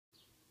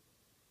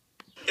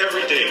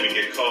day we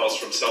get calls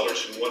from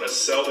sellers who want to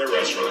sell their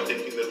restaurant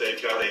thinking that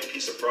they've got a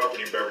piece of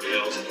property in Beverly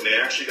Hills and they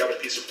actually got a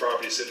piece of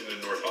property sitting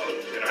in North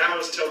Hollywood. And I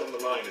always tell them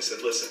the line, I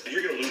said, listen,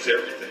 you're going to lose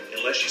everything.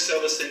 Unless you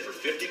sell this thing for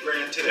 50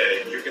 grand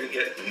today, you're going to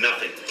get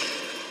nothing.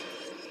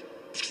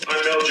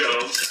 I'm Mel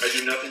Jones. I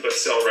do nothing but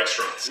sell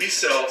restaurants. We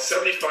sell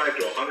 75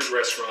 to 100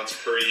 restaurants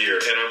per year,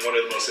 and I'm one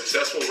of the most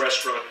successful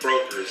restaurant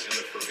brokers in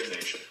the freaking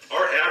nation.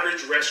 Our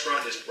average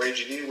restaurant is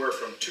ranging anywhere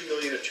from $2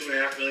 million to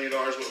 $2.5 million,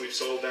 what we've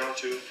sold down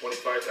to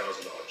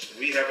 $25,000.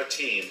 We have a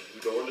team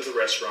who go into the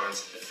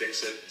restaurants and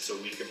fix it so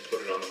we can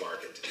put it on the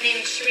market. My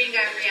name is Shireen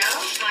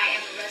Gabrielle. I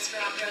am a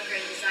restaurant broker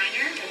and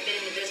designer. I've been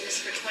in the business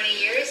for 20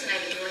 years, and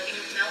I've been working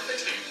with Mel for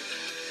 10.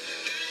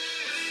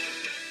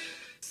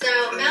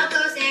 So Mel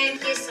goes in,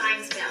 he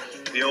assigns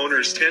value. The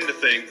owners tend to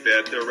think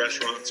that their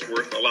restaurant's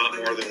worth a lot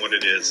more than what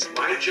it is.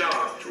 My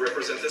job to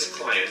represent this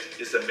client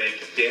is to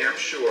make damn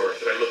sure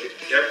that I look at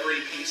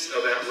every piece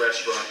of that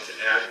restaurant to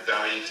add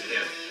value to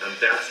him. And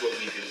that's what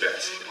we do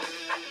best.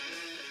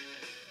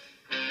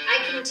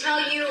 I can tell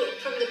you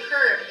from the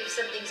curb if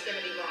something's going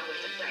to be wrong with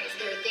the place.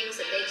 There are things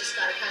that they just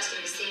got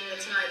accustomed to seeing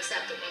that's not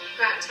acceptable.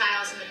 Cracked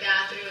tiles in the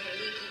bathroom, a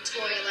leaky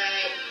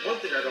toilet.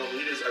 One thing I don't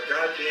need is a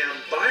goddamn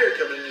buyer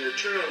coming in and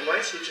turn on the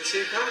light switch and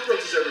seeing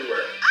cockroaches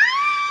everywhere.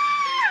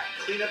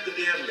 Clean up the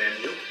damn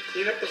menu,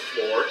 clean up the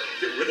floor,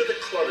 get rid of the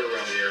clutter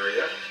around the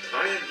area.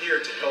 I am here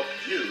to help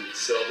you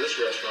sell this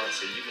restaurant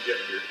so you can get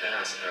your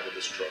ass out of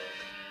this trouble.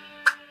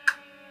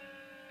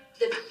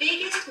 The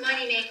biggest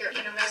moneymaker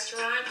in a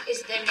restaurant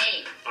is the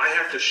name. I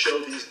have to show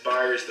these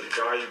buyers the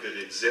value that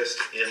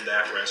exists in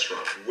that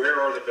restaurant.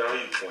 Where are the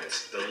value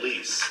points? The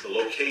lease, the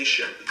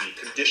location, the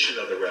condition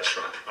of the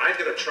restaurant. I've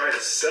got to try to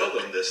sell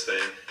them this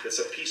thing that's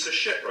a piece of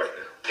shit right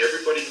now.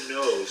 Everybody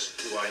knows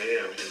who I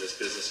am in this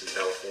business in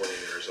California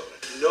and Arizona.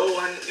 No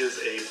one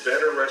is a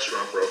better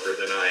restaurant broker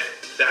than I am.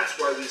 That's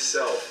why we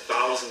sell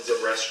thousands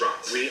of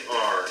restaurants. We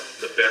are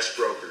the best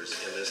brokers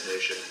in this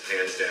nation,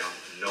 hands down.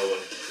 No one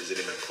is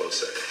even close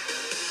second.